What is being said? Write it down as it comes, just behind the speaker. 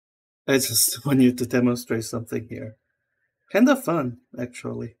I just want you to demonstrate something here. Kind of fun,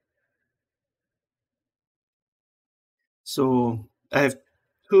 actually. So I have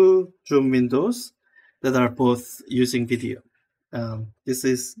two Zoom windows that are both using video. This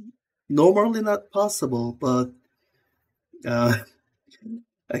is normally not possible, but uh,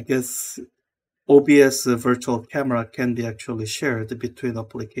 I guess OBS virtual camera can be actually shared between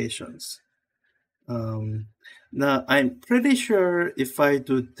applications. Um, Now, I'm pretty sure if I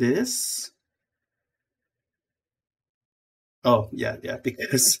do this, oh, yeah,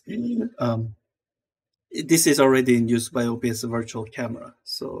 because um, this is already in use by OBS virtual camera.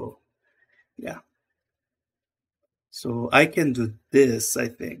 So, yeah. So I can do this, I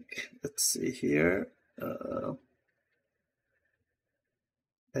think. Let's see here.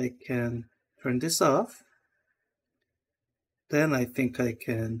 I can turn this off. Then I think I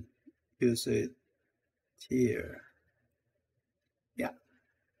can use it here. Yeah.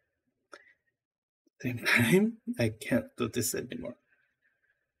 Same time, I can't do this anymore,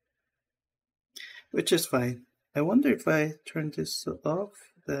 which is fine. I wonder if I turn this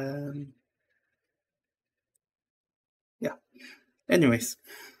off, then yeah. Anyways,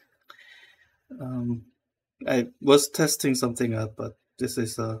 I was testing something out, but this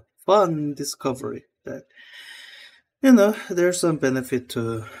is a fun discovery that, there's some benefit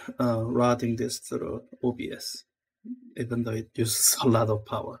to routing this through OBS, even though it uses a lot of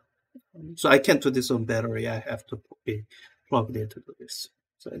power. So I can't do this on battery. I have to be plugged in to do this.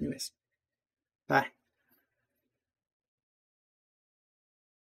 So anyways, bye.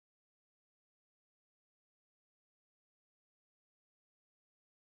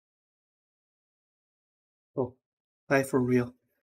 Oh, bye for real.